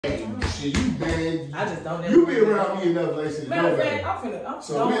Shit, you man. I just don't. You be around me enough lately. Matter of fact, I'm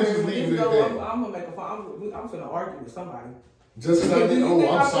so man, just leave it at that. I'm gonna make a phone. I'm finna argue with somebody. Just because I did. Oh,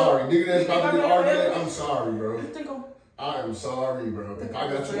 I'm sorry, nigga. That's about to be arguing. I'm sorry, bro. I am sorry, bro. If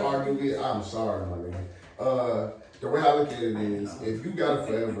I got you arguing with, I'm sorry, my nigga. The way I look at it is, if you got it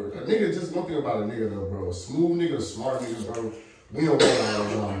forever, a nigga, just one thing about a nigga though, bro. A smooth nigga, a smart nigga, bro. We don't want all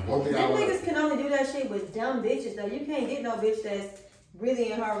the time. One thing Them niggas can only do that shit with dumb bitches though. You can't get no bitch that's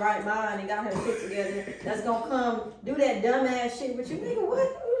really in her right mind and got her shit together. That's gonna come do that dumb ass shit with you, nigga. What?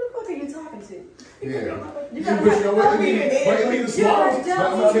 Who the fuck are you talking to? Yeah. You know what? It be the smart ones.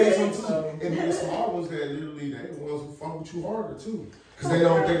 Let me tell you something too. It be the smart ones that literally they the ones who fuck with you harder too. Because they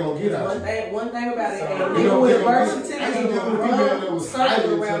know they gonna get out you. One thing about it, you know, with versatility, I used to deal with a female that was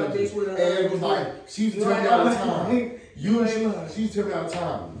highly intelligent. And it was like, she used to tell me all the time. She used to tell me all the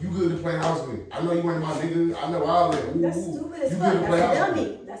time, you good to play house with. I know you ain't my nigga. I know all that. That's stupid as fuck. That's a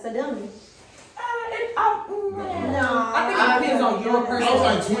dummy. That's a dummy. No, I think it depends on your person. I was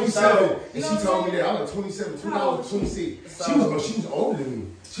like 27, and she told me that. I was like 27, 26. She was older than me.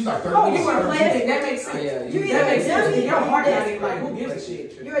 She's like 30. Oh, you want to play it? That makes sense. That makes sense. Your heart got it. Like, who gives a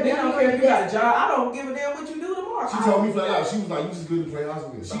shit? They don't care if you got a job. I don't give a damn what you do tomorrow. She told me flat out. She was like, you just good to play house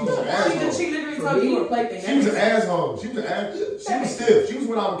with. She was an asshole. She literally told you to play things. She was an asshole. She was stiff. She was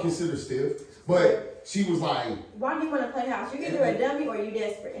what I would consider stiff. But she was like, why do you want to play house? You're either a dummy or you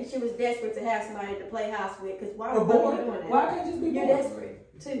desperate. And she was desperate to have somebody to play house with. Because why are you doing that? Why can't you just be You're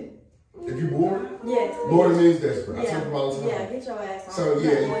desperate too. If you're bored? Yes. Bored means desperate. I tell them all the time. Yeah, get your ass on. So,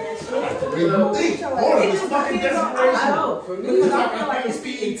 yeah. You think bored is fucking desperation. I know. For me, because I feel like it's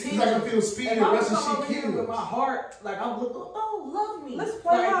speed. It's like I feel speed and the rest of shit kills. With my heart, like I'm looking, love me. Let's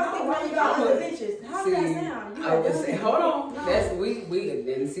play house when you got other bitches. How does that sound? I would say, hold on. That's we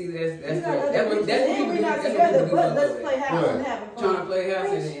didn't see that's we're not together, but let's play house and have fun. Trying to play house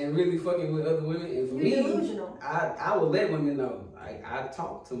and really fucking with other women. And for me, delusional. I would let women know. Like I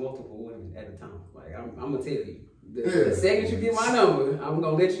talk to multiple women at a time. Like I'm gonna tell you. The second you get my number, I'm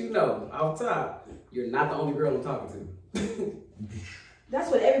gonna let you know off top. You're not the only girl I'm talking to.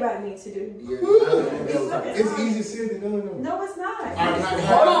 That's what everybody needs to do. It's easy said than done. No, it's not.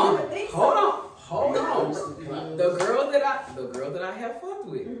 Hold on. The girl that I have fucked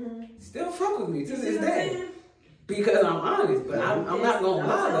with still fuck with me to this day. Because I'm honest, but I'm not gonna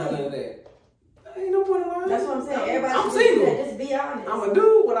lie about none of that. Ain't no point in lying. That's what I'm saying. Everybody I'm single. Just be honest. I'm gonna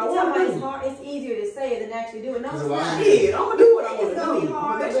do what I want to do. It's easier to say it than actually do it. No, it's not. Shit, I'm gonna do what I want to do. It's gonna be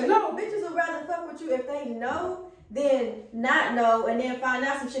hard. Bitches would rather fuck with you if they know than not know and then find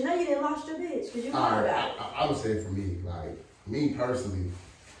out some shit. Now you done lost your bitch because you lied about it. I would say for me, like me personally,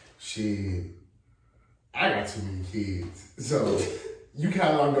 shit, I got too many kids, so you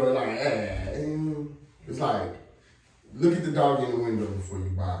kind of going like, it's like look at the dog in the window before you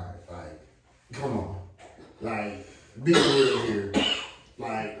buy it. Like, come on, like be real here.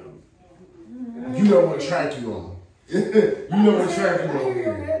 Like, you know what track you on. You know what track you on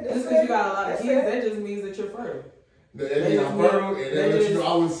here. Just because you got a lot of kids, that just means that you're fertile. That means I'm fertile, and that lets you know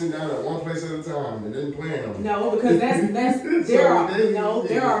I wouldn't sit down at one place at a time and then plan on it. No, because there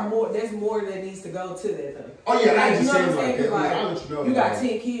are more. There's more that needs to go to that though. Oh yeah, like, I you know what I'm saying saying? Like, I'll let you know. You got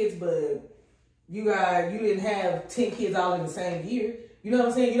 10 kids, but you didn't have 10 kids all in the same year. You know what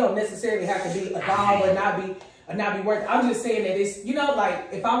I'm saying? You don't necessarily have to be a dog or not be worth. I'm just saying that it's, you know, like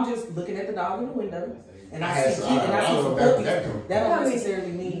if I'm just looking at the dog in the window and I see some puppies, that don't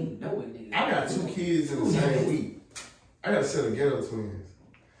necessarily mean no one. I got 2 kids in the same week. I got a set of ghetto twins.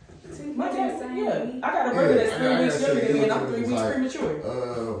 My dad, I got a brother that's 3 weeks younger than me, and I'm 3 weeks premature.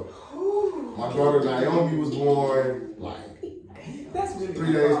 My daughter Naomi was born like that's really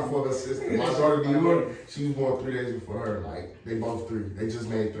 3 days before her sister. My daughter Dior, she was born 3 days before her. Like they both 3. They just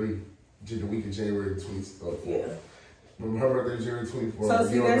made 3 the week of January 24th. Yeah. Her birthday January 24th. So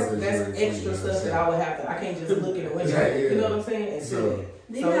see, that's extra stuff that I would have to. I can't just look at the window. Yeah. You know what I'm saying? And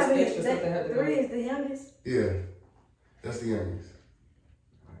do you have any? 3 is the youngest. Yeah, that's the youngest.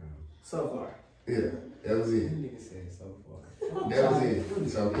 So far. Yeah, that was it. That was it.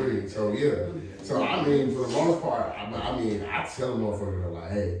 So pretty. So yeah. So I mean, for the most part, I tell the motherfucker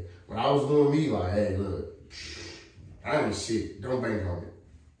like, hey, when I was doing me, like, hey, look, I ain't shit. Don't bank on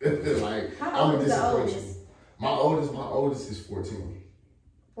it. Like, how old is the oldest? My oldest is 14.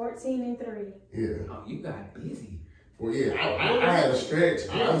 14 and 3. Yeah. Oh, you got busy. Well, yeah, I had a stretch.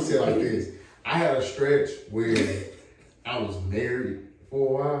 I would say like this. I had a stretch where I was married for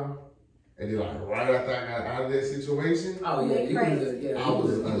a while. And then like right after I got out of that situation, I was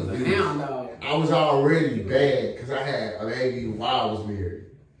already bad because I had a baby while I was married.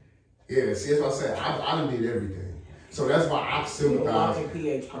 Yeah, see, that's what I said. I done did everything. So that's why I You're a sympathize. walking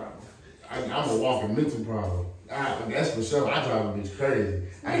pH problem. I'm a walking mental problem. That's for sure. I drive a bitch crazy.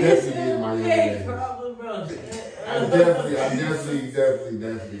 I definitely did in my young days. problem, bro. I definitely was.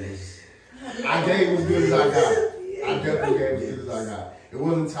 I gave as good as I got. I definitely gave as good as I got. It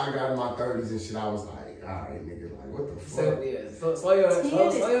wasn't until I got in my 30s and shit, I was like, all right, nigga, like, what the fuck? So, yeah, slow your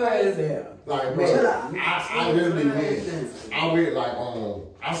ass down. Like, bro, I literally went like,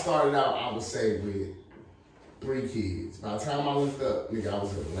 I started out, I would say, with 3 kids. By the time I looked up, nigga, I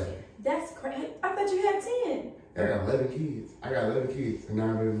was at 11. That's crazy. I thought you had 10. I got 11 kids. I got 11 kids and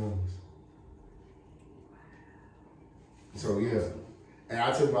 9 baby mamas. So, yeah. And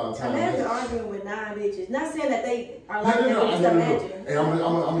I took about time. Imagine arguing with 9 bitches. Not saying that they are like No. that, imagine. And I'm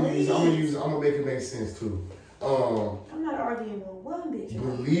gonna make it make sense too. I'm not arguing with 1 bitch.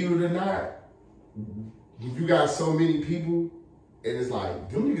 Believe it or not, you got so many people, and it's like,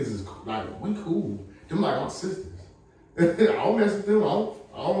 them niggas is like, we cool. Them like my sisters. I don't mess with them. I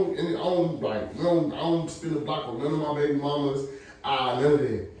don't spin the block with none of my baby mamas. None of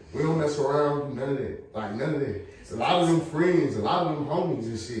that. We don't mess around, none of that. Like, none of that. A lot of them friends, a lot of them homies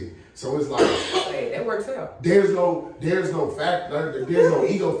and shit. So it's like, Hey, that works out. there's no factor, there's no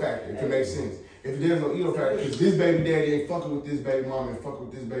ego factor to make sense. If there's no ego factor, because this baby daddy ain't fucking with this baby mama and fucking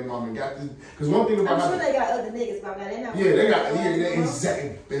with this baby mama and got this. Because one thing about I'm sure they got other niggas about that. exactly.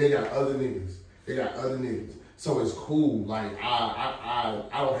 And they got other niggas. So it's cool. Like I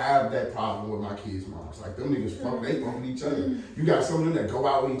don't have that problem with my kids' moms. Like them niggas they fuck with each other. You got some of them that go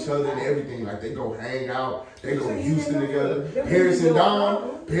out with each other and everything. Like they go hang out, they go to Houston together. Paris and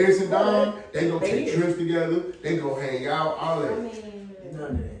Dom, they go take trips together. They go hang out. All that. None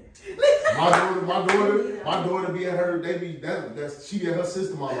of that. My daughter being her, she get her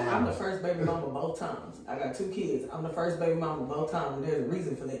sister mama. I'm the first baby mama both times. I got 2 kids. I'm the first baby mama both times, and there's a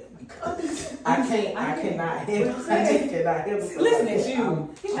reason for that. Because I cannot handle. Listen at you.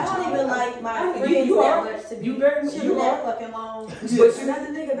 I don't even like my friends that much to be chilling that fucking long.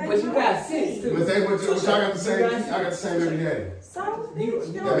 Another nigga baby. But you got 6 too. But I got the same baby daddy. So, That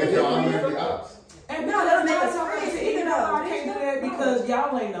make y'all automatically ops. And no, because make that's us crazy. friends, Even though I can't do that because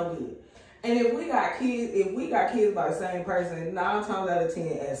y'all ain't no good. And if we got kids by the same person, 9 times out of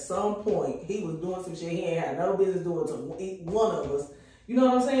 10, at some point he was doing some shit he ain't had no business doing to one of us. You know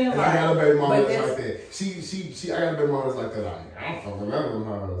what I'm saying? And I got a baby mama that's like that. I got a baby mama that's like that. I don't fucking remember them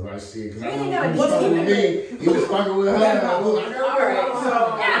hoes like shit. Because I know he was fucking with me. He was fucking with her.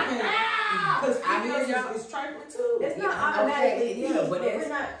 Because females is trifling too. It's not automatically, but we're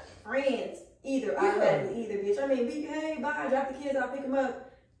not friends either. Automatically either, bitch. I mean, hey, bye, drop the kids, I'll pick them up.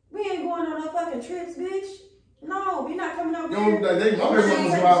 We ain't going on no fucking trips, bitch. No, we not coming over here. My baby mamas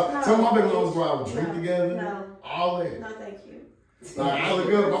go out. Some of my baby mamas go out and drink together. No. All that. No, thank you. Like I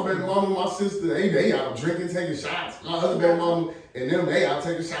look up, my baby mama, my sister, they out drinking, taking shots. My other baby mama and them, they out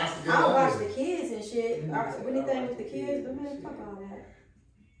taking shots together. I watch the kids and shit. Anything with the kids, but man, fuck all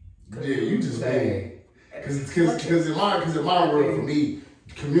that. Yeah, you just saying. Because in my world, for me,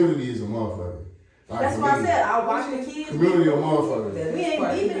 community is a motherfucker. Like, that's why I said I'll watch the kids. Community a motherfucker. We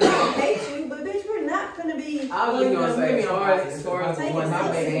ain't even gonna hate you, but bitch, we're not gonna be. I was gonna say, as far as the one my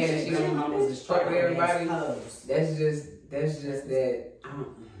baby had, and she don't know was destroying everybody. That's just that.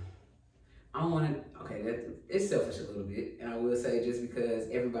 I don't want to. Okay, it's selfish a little bit, and I will say just because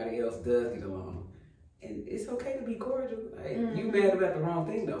everybody else does get along, and it's okay to be cordial. Like, you mad about the wrong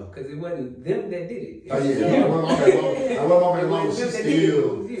thing though, because it wasn't them that did it. Oh yeah, I want my baby mama. She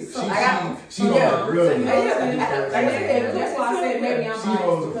still. She don't have real. That's why I said maybe I'm She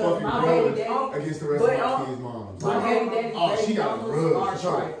holds a fucking grudge daddy against the rest of my kids' moms. My baby daddy. Oh, she got a grudge.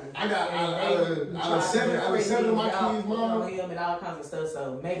 I got out of 7 of my kids' moms. Him and all kinds of stuff.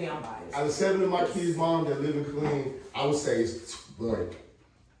 So maybe I'm biased. Out of 7 of my kids' moms that live in Killeen, I would say it's like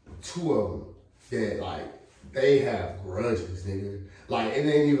 2 of them that like they have grudges, nigga. Like it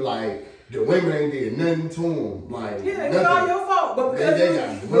ain't even like. The women ain't did nothing to them. Like, yeah, it was all your fault, but because they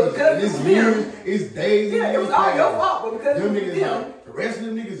got grudges. It's years, it's days. Yeah, it was all your fault, but because them niggas like the rest of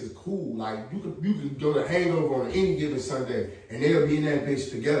them niggas is cool. Like you could go to Hangover on any given Sunday and they'll be in that bitch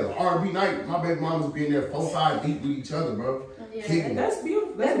together. R&B night, my baby mamas be in there 4-5 deep with each other, bro. Yeah, kicking. That's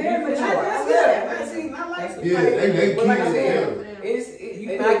beautiful. That's very beautiful. mature. That's good. I like it. Yeah, they like I kids.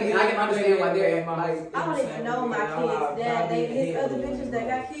 said, I can understand why they're like. I don't even know my kids' dad. His other bitches that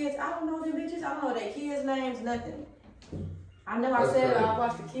got kids, I don't know them bitches. I don't know their kids' names, nothing. I know I said I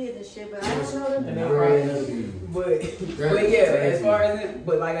watch the kids and shit, but I don't know them. But yeah, as far as it,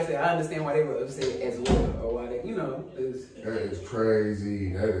 but like I said, I understand why they were upset as well, or why they, that is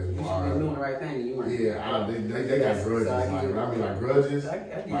crazy. That is wild. They're doing the right thing. You weren't. Yeah, they got grudges. Like, when I mean like grudges,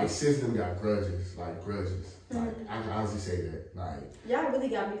 my system got grudges. Like grudges. Like, I can honestly say that. Like, y'all really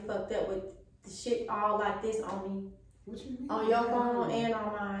got me fucked up with the shit all like this on me. What you mean? On your phone and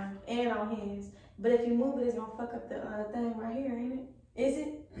on mine and on his. But if you move it, it's gonna fuck up the thing right here, ain't it? Is it?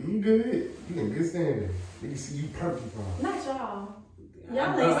 you good. You in good standing. We can see you perfect fine. Not y'all.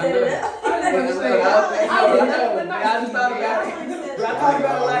 Y'all ain't set it up. I talk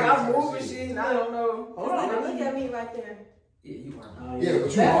about it like I'm moving shit and I don't know. Hold on, look at me right there. Yeah, you are. Yeah,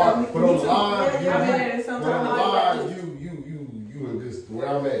 but you are. But on the live, Yeah, you in this. Where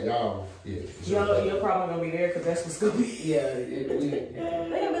I'm at, y'all. Yeah. You're probably gonna be there because that's what's gonna be. Yeah, They're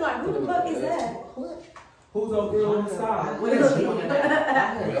gonna be like, who the fuck is that? Who's on grill on the side? What else you want?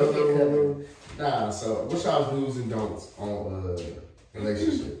 Nah, so what's y'all do's and don'ts on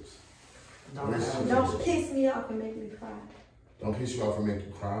relationships? Don't piss me off and make me cry. Don't piss you off and make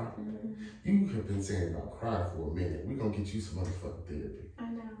you cry? You have been saying about crying for a minute. We're gonna get you some motherfucking therapy. I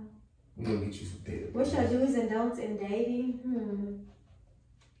know. We're gonna get you some therapy. What's your do's and don'ts in dating?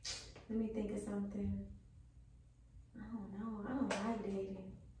 Let me think of something. I don't know. I don't like dating.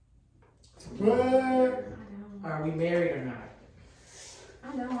 What? I don't. Are we married or not? I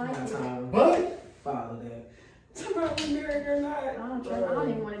don't like it. What? Follow that. About we married or not? I don't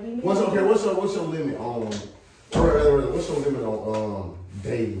even want to be married. What's your limit on what's your limit on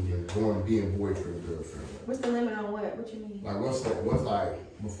dating and being boyfriend and girlfriend? What's the limit on what? What you mean? Like what's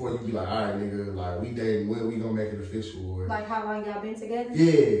like before you be like, all right, nigga, like we dating, when we gonna make it official? Or Like how long y'all been together?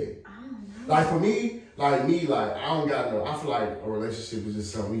 yeah. I don't know. Like for me, I don't got no. I feel like a relationship is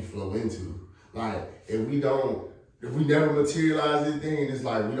just something we flow into. Like if we never materialize anything, it's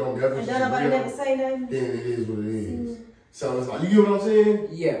like we don't never. And don't nobody never say nothing. Then it is what it is. So it's like, you get what I'm saying?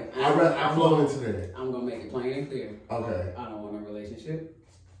 Yeah. I flow into that. I'm gonna make it plain and clear. Okay. I don't want a relationship.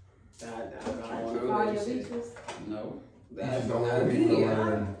 I don't want a All your relationship. beaches. No. You just don't want to be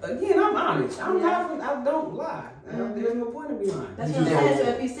around. Again, I'm honest. I don't lie. There's no point in me lying. That's You what I'm just saying. don't-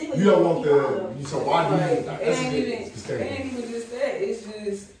 So if you see You don't want so why do you? It ain't even just that. It's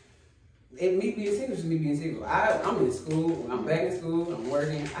just me being single is me being single. I'm in school. I'm back in school. I'm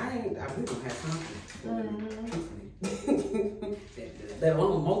working. I really don't have time for that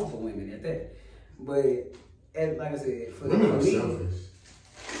alone, multiple women at that. But like I said, for Women are me, selfish.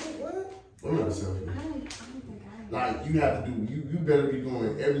 What? Women are selfish. I don't think I am. Like you have to do. You better be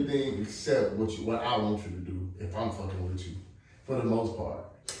doing everything except what I want you to do. If I'm fucking with you, for the most part.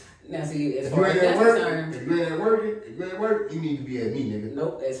 Now see, as If far you as ain't that's at work, concerned, if you ain't at work, you need to be at me, nigga.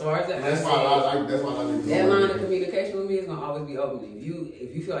 nope. As far as that, That's why I like. That's why I like. that line of communication with me is gonna always be open.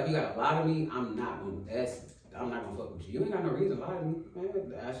 If you feel like you got a lot of me, I'm not gonna fuck with you. You ain't got no reason to lie to me, man.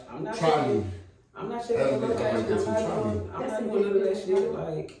 I'm not. Try me. I'm not checking your location. I'm not doing none of that shit.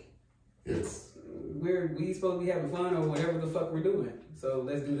 Like Yes. we supposed to be having fun or whatever the fuck we're doing. So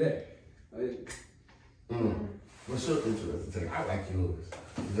let's do that. What's your interesting thing? I like yours.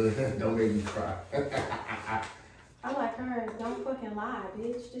 Don't make me cry. I like hers. Don't fucking lie,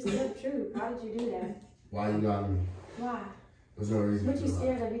 bitch. Just tell the truth. Why did you do that? Why you lying to me? Why? There's no reason. What to you lie.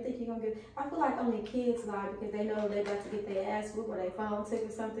 scared of? You think you're gonna get? I feel like only kids lie because they know they're about to get their ass whooped or their phone took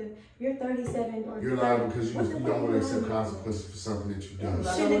or something. You're 37 or You're lying because you What the don't fuck want to you accept lying? consequences for something that you've done.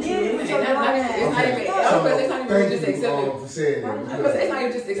 Shit, you did it with your It's not dumb even- ass. it's not even Thank just you accepting. for saying that. It's not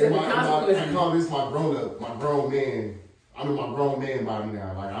even just accepting consequences. I call this my grown man. I'm in my grown man body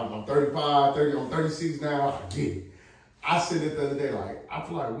now. Like I'm 35, 30, I'm 36 now. I get it. I said it the other day, like, I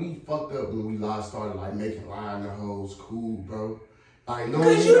feel like we fucked up when we started like making lying the hoes cool, bro. Like, no,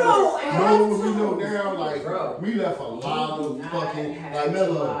 Cause you don't have we to. know now, like, Bro, we left a lot of fucking, have like, to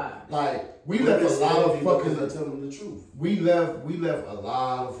Mello, lie. like, we left a lot of fucking, I tell them the truth. we left a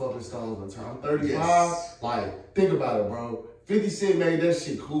lot of fucking stones unturned. I'm 35, Yes. like, think about it, bro. 50 Cent made that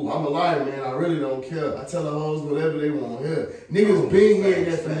shit cool. I'm a liar, man. I really don't care. I tell the hoes whatever they want to hear. Niggas been hearing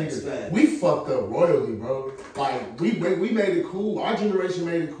that from niggas. Facts. We fucked up royally, bro. Like, we made it cool. Our generation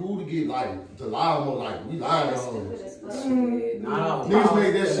made it cool to get, like, to lie more. Like, we lying to hoes. Stupid as fuck. Not all. Niggas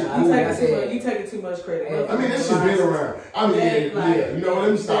made that shit cool. You taking too much credit. I mean, that shit been around. I mean, yeah, you know what?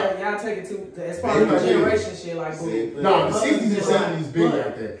 Let me stop. Y'all taking too, as far as the generation shit, like, boo. No, the 60s and 70s been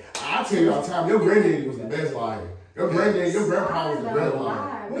like that. I tell you all the time, your granddaddy was the best liar. Your granddaddy, your grandpa was the best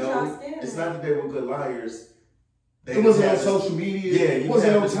liar. What y'all No, scared it's of? not that they were good liars. They It wasn't on just- social media. Yeah, it you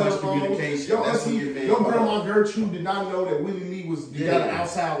wasn't have on this much telephone. communication. Your That's auntie, when you're being your caught. grandma Gertrude did not know that Willie Lee was got an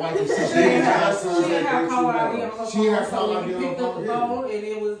outside wife and She sister. didn't have That's what caller I'm ID on her She didn't have phone, caller so ID you on picked her up the phone, phone and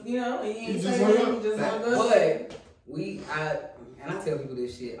it was, and you You ain't just saying hung nothing, up. you just hung up. But and I tell people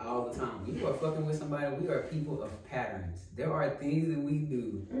this shit all the time. When you are fucking with somebody, we are people of patterns. There are things that we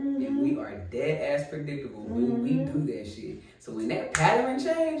do, and we are dead ass predictable when we do that shit. So when that pattern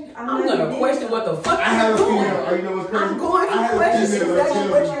change, I'm gonna question what the fuck you're doing. You know what's crazy? I'm going to question exactly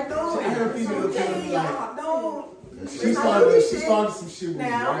what you're doing. I had a female tell me like, no. She started some shit with me,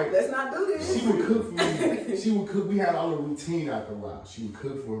 now, right? let's not do this. She would cook for me. She would cook. We had our little routine after a while. She would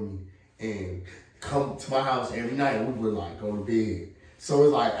cook for me and come to my house every night, and we would like go to bed. So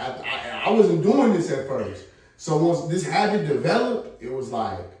it's like I wasn't doing this at first. So once this habit developed, it was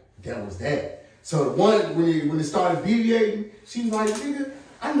like that was that. So when it started deviating, she was like, nigga,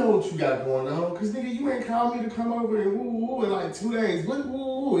 I know what you got going on, cause nigga, you ain't called me to come over and woo woo in like 2 days. Woo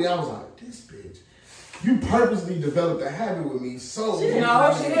woo. And I was like, this bitch. You purposely developed a habit with me, so...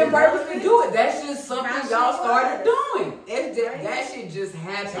 No, she didn't purposely do it. That's just something y'all started doing. That shit just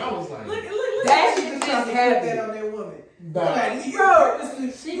happened. I was like... Look, that shit just happened. That on that woman. Like, You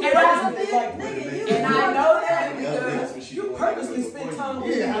purposely... She and I know that because you purposely spent time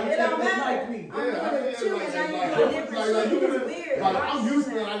with me. Yeah, it don't matter. Like me. I'm used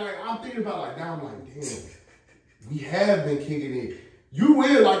to it. I'm thinking about like now. I'm like, damn, we have been kicking it. You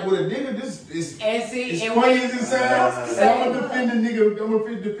will like with a nigga. This is as funny as it sounds. I'm gonna defend the nigga. I'm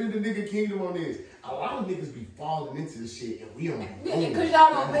gonna defend the nigga kingdom on this. A lot of niggas be falling into this shit, and we don't. Because y'all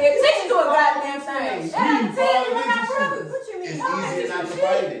don't pay attention to a goddamn thing. Y'all tell you my brothers. What you mean? It's easier not to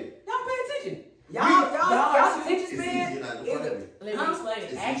fight it. Y'all pay attention. Y'all attention It's span easier not to fight it. Let me explain.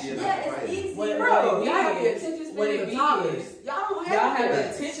 It's Actually, easier not Yeah, to fight it's it. easy. Bro, y'all have the attention What span it of toddlers. is, Y'all don't y'all have have the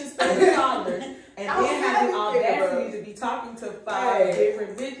that. attention span of toddlers, and Y'all then have the have it, audacity to be talking to 5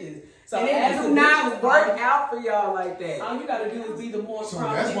 different bitches. So And as it a do not bitch, work out for y'all like that. all you gotta do is be the more So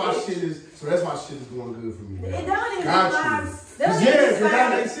prominent that's why bitch. shit is going good for me. It don't even Got five. you. Cause that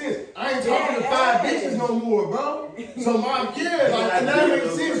makes sense. I ain't talking to 5 bitches no more, bro. So and that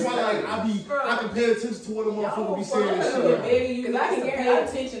makes sense. Why I can pay attention to what the motherfucker be saying and I'm shit. begging you Cause I to can pay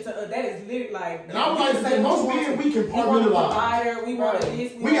guarantee- attention to that is literally like. And I'm like, say most what you men want. we can We want a compartmentalize. provider. We want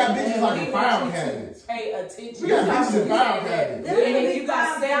this. We got bitches that. like We in want file you to cabinets. Pay attention. We got bitches in file cabinets. And if you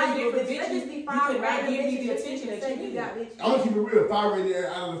got 7 different Let bitches, just be you 5 cannot random give me bitches the just attention to that say you you need. got bitches. I'm gonna keep it real. 5 right there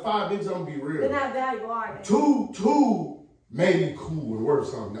out of the 5 bitches, I'm gonna be They're real. not valuable, are they? Two maybe cool and worth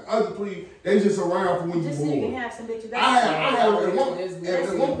something. The other 3, they just around for when Just you so you can bored. have some bitches. I had at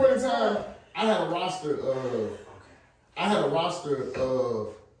one point in time, I had a roster of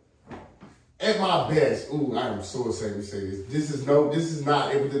at my best. Ooh, I am so ashamed to say this. This is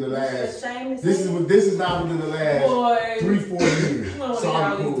not within the last. This is not within the last Boy, 3-4 years. you know So what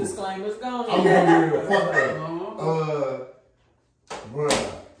I'm all cool. these disclaimers going I'm on. gonna be real. Fuck that.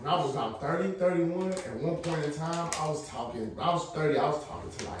 Bruh, when I was about 30, 31, at one point in time, I was 30, I was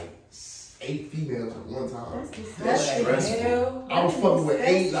talking to like 8 females at one time. That's stressful. I was fucking with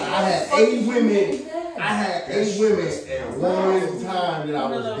 8, like I had 8 women. I had 8 women at one time that I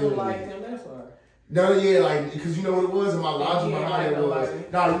was dealing like with. them, that's why. No, yeah, like, because you know what it was? And my logic Yeah, behind it like was,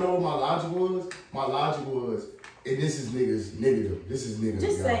 nobody. you know what my logic was? My logic was, and this is niggas negative. This is negative.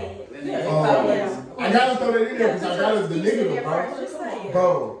 Just y'all. say it. Yeah, I gotta throw that in there because I gotta the negative, bro. Just say it.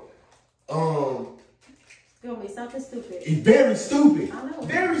 Bro, It's gonna be something stupid. it's very stupid. I know.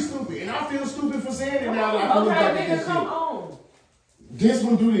 Very stupid. And I feel stupid for saying it now that I can look back Okay, at nigga, this come shit. on. This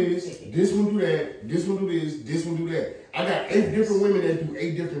one do this, this one do that, this one do this, this one do that. I got 8 different women that do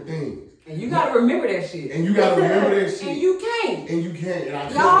 8 different things. And you gotta remember that shit. And you gotta remember that shit. And you can't. And you can't. And I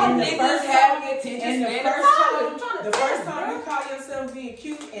Y'all can't. niggas have the attention And span the first time you call yourself being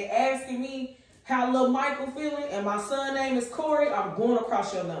cute and asking me how little Michael feeling and my son name is Corey, I'm going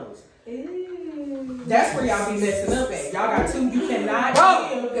across your nose. Ew. That's where y'all be messing up at. Y'all got 2. You cannot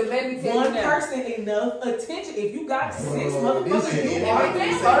Because let me give tell one you now. person enough attention. If you got 6 this motherfuckers, is you wild. are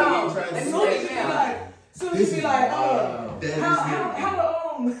dancing. Hold on. As Let me soon tell as you you be now. like, This is wild.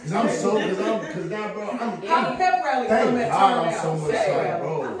 Cause I'm so, cause now, bro, I'm. how the pep rally Thank come at God I'm turnout? so much like,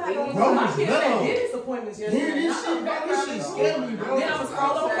 bro. I'm not gonna Bro, My it's kids had love. dentist appointments yesterday. Hear this shit, bro. This shit scared me, bro. Then I'm gonna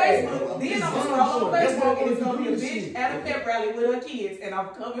scroll on Facebook. Then I'm gonna scroll on Facebook and it's gonna be a bitch at a pep rally with her kids, and I'm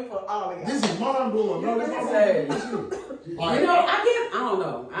coming for all of y'all. This is mind blowing, bro. This is You know, I don't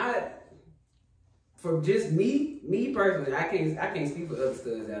know. For just me personally, I can't speak for other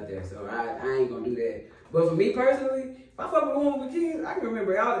studs out there, so I ain't gonna do that. But for me personally, if I fuck with a woman with kids, I can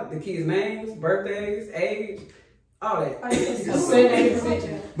remember all the kids' names, birthdays, age, all that. But you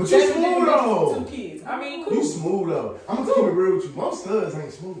smooth though. 2 kids. I mean, You cool. smooth though. I'm gonna keep it real with you. Most studs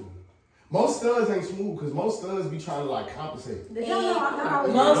ain't smooth. Most studs ain't smooth because most studs be trying to like compensate. Did y'all know I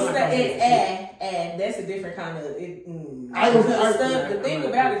was Most of and that's a different kind of. The thing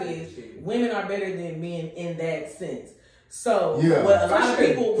about it is, women are better than men in that sense. So what a lot of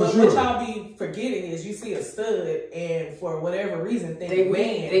people, what y'all be forgetting is you see a stud and for whatever reason think they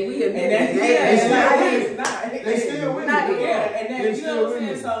man. They still win. And then you know what I'm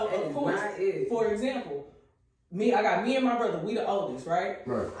saying? So of course, for example, I got me and my brother, we the oldest, right?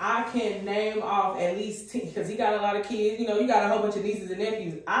 Right. I can name off at least 10, because he got a lot of kids, you know, you got a whole bunch of nieces and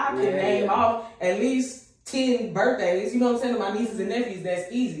nephews. I can name off at least 10 birthdays, you know what I'm saying, to my nieces and nephews.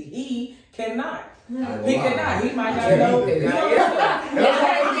 That's easy. He cannot. He cannot. He might not know. He got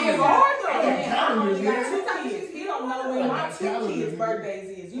 2 kids. He don't know when my 2 kids'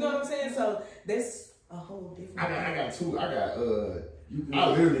 birthdays is. You know what I'm saying? So that's a whole different. I got 2. I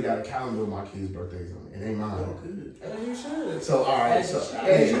literally got a calendar with my kids' birthdays on it. It ain't mine. As you should. So all right. As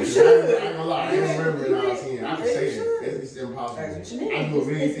you should. I ain't gonna lie. I don't remember it all seeing. I can say it. It's impossible. I do a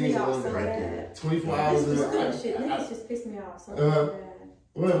million things in one day. 24 hours. Niggas just piss me off so bad.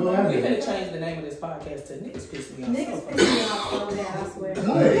 What We're happened? gonna change the name of this podcast to Niggas Piss Me Off. Niggas piss me off so bad, I swear. You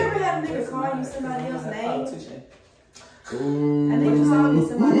ever have a nigga call you somebody else's name? Ooh. A nigga call me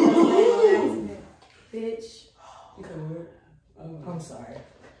somebody else's name on accident. Bitch. I'm sorry.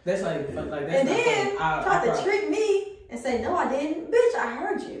 That's not even fun. Like, that's And not then funny. tried to trick me and say, no, I didn't. Bitch, I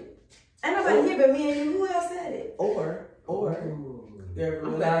heard you. Ain't nobody here but me and you. Who else said it? Or you ever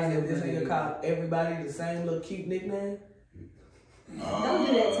realize that this nigga called everybody the same little cute nickname? Don't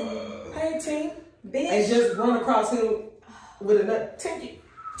do that to me. Hey, Tink. Bitch. And just run across him with another Tinky.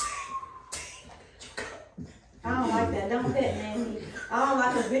 I don't like that. Don't pet name me. I don't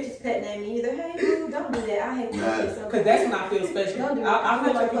like a bitch's pet name me either. Hey, dude, don't do that. I hate that. Because that's when I feel special. Don't do it. I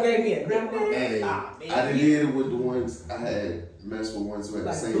feel like you gave me a nickname. Hey, I did it with the ones I had messed with ones who had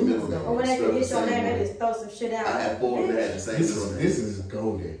the same middle name. Or when they forget your name, they just throw some shit out. I had 4 that had the same middle name. This is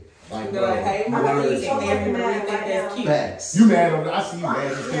golden. Like, They're like, hey, my I'm nigga, so and fucking mad think right that's now. cute. Facts. You mad on I see you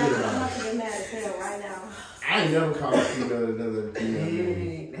mad as Yeah, I'm about about to get mad as hell right now. I ain't never called a female another female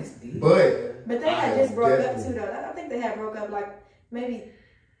name. That's deep. But They had just broke up definitely. too though. I think they had broke up like maybe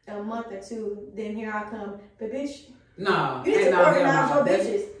a month or 2. Then here I come. But bitch, Nah. you need to organize your That's-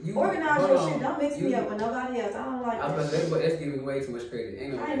 bitches. Organize your shit. Don't mix me up with nobody else. I don't like I was that. about to say, that's giving way too much credit.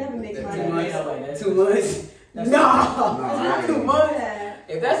 Ain't no I ain't never mixed my 2 name. months. 2 months. That's No. I 2 ain't. months.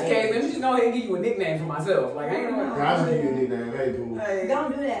 If that's the case, let me just go ahead and give you a nickname for myself. Like, I ain't know. I just give you a nickname. Hey, Pooh. Don't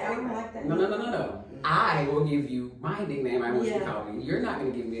do that. I don't like that. No. I will give you my nickname. I want you to call me. You're not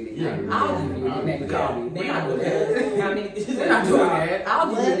going to give me a nickname. I'll give you a nickname to call me. We're not doing that. How many bitches We're not doing that. I'll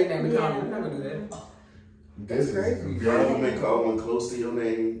give you a nickname to call me. We're not going to do that. This is crazy. Your government call one close to your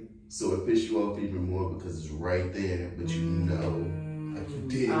name, so it pisses you off even more because it's right there, but you know. Like you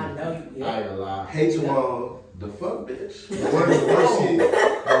did. I know you. I ain't gonna lie. Hey Jamal, the fuck, bitch. The worst shit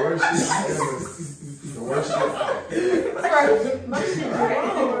ever. The worst shit. My shit I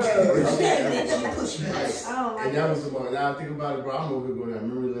don't like And that was the moment. Now I think about it, bro. I'm over here going down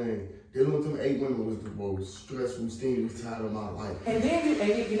memory lane. Dealing with them 8 women was the most stressful, stingy time of my life. And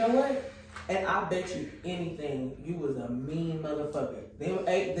then you know what? And I bet you anything, you was a mean motherfucker. Them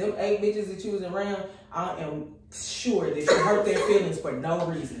eight bitches that you was around, I am sure that you hurt their feelings for no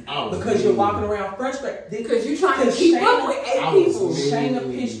reason. Because you're walking around frustrated. Because you're trying to keep up with 8 people.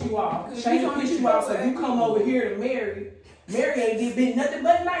 Shayna pissed you off. Shayna pissed you off, so you come over here to Mary. Mary ain't been nothing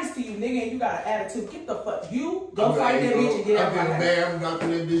but nice to you, nigga, and you got an attitude. Get the fuck. You go fight that bitch and get out of my house. I'm about to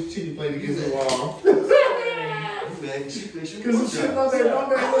that bitch chitty plate against the wall. Because Because the shit on that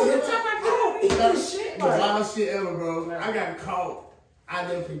the wild shit ever, bro. I got caught. I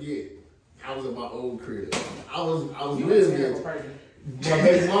never forget. I was at my old crib. I was real good. My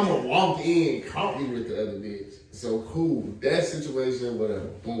baby mama walked in, caught me with the other bitch. So cool. That situation, whatever.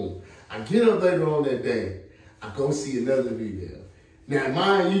 Boom. I get up later on that day. I go see another video. Now,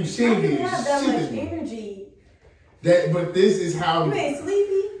 mind you, she I didn't didn't have that shit much at me. energy. But this is how. You ain't sleepy?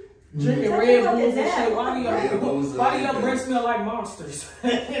 Drinking Red Bulls and shit. Why do your breath smell like monsters? Go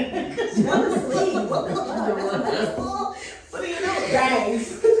to sleep. What do you know?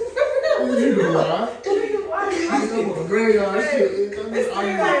 Gangs. You know why? I know graveyard shit.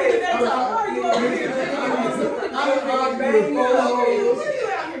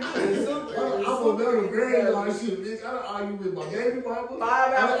 I'm a better graveyard shit, bitch. I done argue with my baby mama.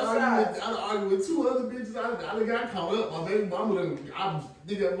 I done argue with 2 other bitches. I done got caught up. My baby mama I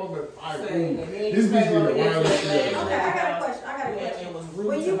did that moment. This bitch did the wildest shit. Okay, I got a question.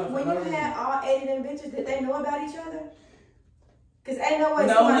 When you had all 8 of them bitches, did they know about each other? Because ain't no way. At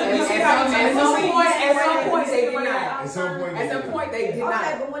some point they did not. At some point they did not.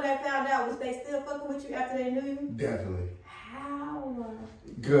 Okay, but when they found out, was they still fucking with you after they knew you? Definitely. How?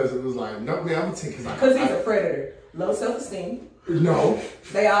 Because it was like, no, man, I'm gonna take Because he's a predator. Low self-esteem. No.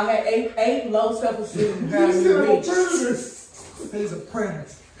 They all had eight low self-esteem. He's a predator.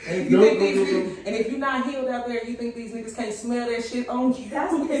 And if you think if you're not healed out there, you think these niggas can't smell that shit on you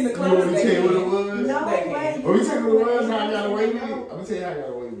in the club. You want me to tell you what it was? No way. Oh, you tell me what it was? How I got away with it? I'm gonna tell you how I got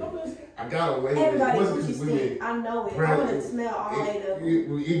away with it. I got away with it. Everybody, It wasn't because women. I know it. I want to smell all 8 of them.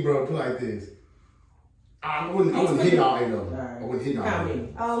 You bro, put like this. I wouldn't hit all 8 of them. I wouldn't hit all 8 of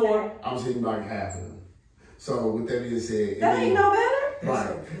them. Oh, 4. I was hitting like half of them. So with that being said, that ain't no better.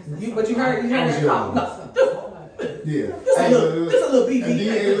 Right. But you heard that? Yeah. Just a little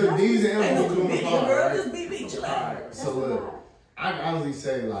BB. And these animals doing the part, right? Just BB, chill out. Alright, so look, I can honestly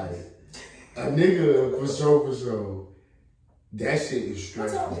say like a nigga for sure, that shit is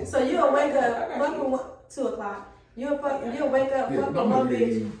stressful. So you'll wake up fucking 2 o'clock. You'll wake up fucking one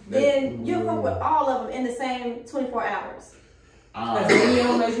bitch. Then you'll fuck with all of them in the same 24 hours. As many of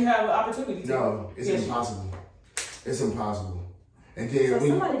them as you have an opportunity to. No, it's impossible. It's impossible. And then so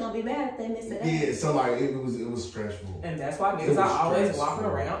somebody gonna be mad if they miss it. Yeah, somebody it was stressful. And that's why niggas are always walking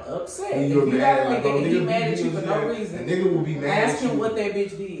around upset. If you got a like, nigga and he mad at you for no reason, a nigga will be mad ask at you. him what that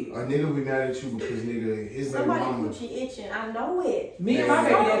bitch did. A nigga will be mad at you because nigga his somebody mama. coochie itching. I know it. Me and my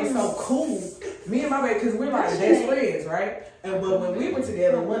baby daddy so cool. Me and my baby, because we're like best friends, right? And but when we were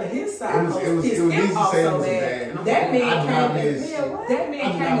together, one of his side hoes, his hip also mad. That man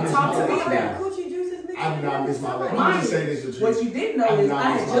came to talk to me about. I do not miss my life. Mind what you didn't know is I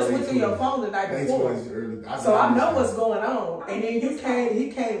had just went through your phone the night before. So I know what's going on. And then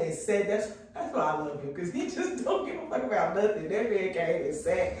he came and said, that's why I love him, because he just don't give a fuck about nothing. That man came and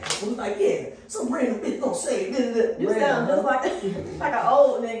sat and was like, yeah, some random bitch gonna say this. You sound just like an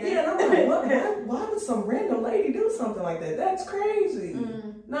old nigga. Yeah, and I'm like, why would some random lady do something like that? That's crazy.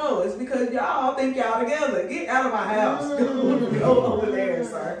 No, it's because y'all think y'all together. Get out of my house. Go over there,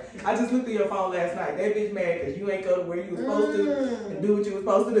 sir. I just looked at your phone last night. That bitch mad because you ain't go to where you was supposed to and do what you was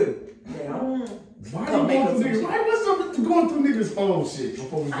supposed to do. You know? Why what's up going through niggas' phone shit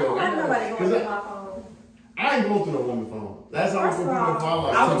before we go? I don't nobody going through my phone. I ain't going through no woman's phone. That's how I'm going through my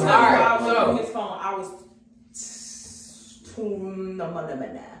phone. I was telling you I went through his phone.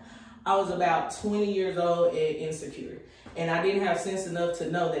 I was about 20 years old and insecure. And I didn't have sense enough to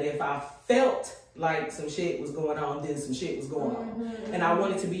know that if I felt like some shit was going on, then some shit was going on. And I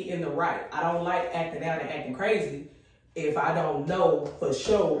wanted to be in the right. I don't like acting out and acting crazy if I don't know for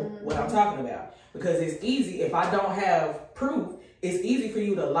sure what I'm talking about. Because it's easy, if I don't have proof, it's easy for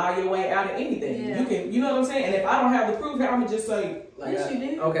you to lie your way out of anything. Yeah. You can, you know what I'm saying? And if I don't have the proof, I'm gonna just say, like, yes, you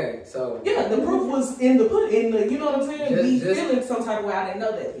did. Okay, so yeah, the proof was in the you know what I'm saying? Me feeling some type of way, I didn't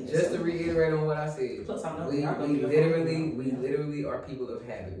know that. Just to reiterate on what I said. Plus, I know we literally are people of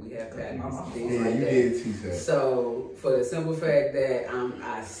habit. We have patterns. Things like you that. did too, sir. So for the simple fact that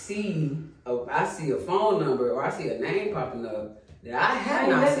I see a phone number or I see a name popping up that I have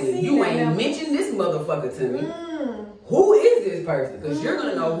not seen. You ain't mentioned this motherfucker to me. Who is this person? Because you're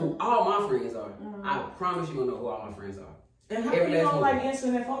gonna know who all my friends are. I promise you're gonna know who all my friends are. And how you don't like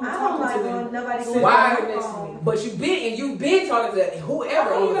answering that phone? I don't like when nobody goes Why? next to me. But you've been talking to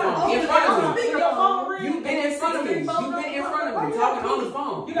whoever on the phone in front of me. You've been in front of me. Talking on the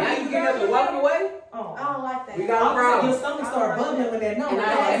phone. Now you getting up and walking away. I don't like that. We got a problem. Your stomach start bubbling with that number.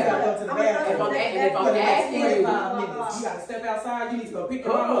 And if I'm asking you, you gotta step outside. You need to go pick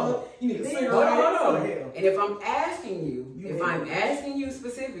your mama up. You need to sing her. And if I'm asking you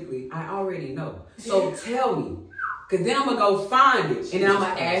specifically, I already know. So tell me. Because then I'm going to go find it. And then I'm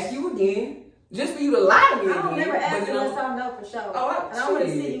going to ask you again. Just for you to lie to me again. I don't never ask unless I know for sure. Oh, and I want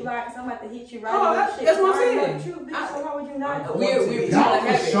to see you right because I'm about to hit you right. That's what I'm saying. So why would you not? Y'all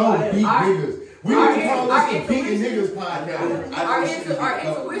for sure beat niggas. We need to call this the beating niggas podcast. Our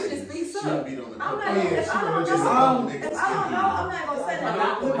intuition speaks up. I'm not gonna, if I don't know, I'm not gonna say that.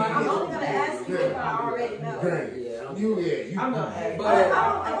 I'm only gonna ask you if I already know. I'm gonna ask. But if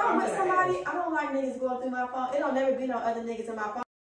I'm with somebody, I don't like niggas going through my phone. It don't never be no other niggas in my phone.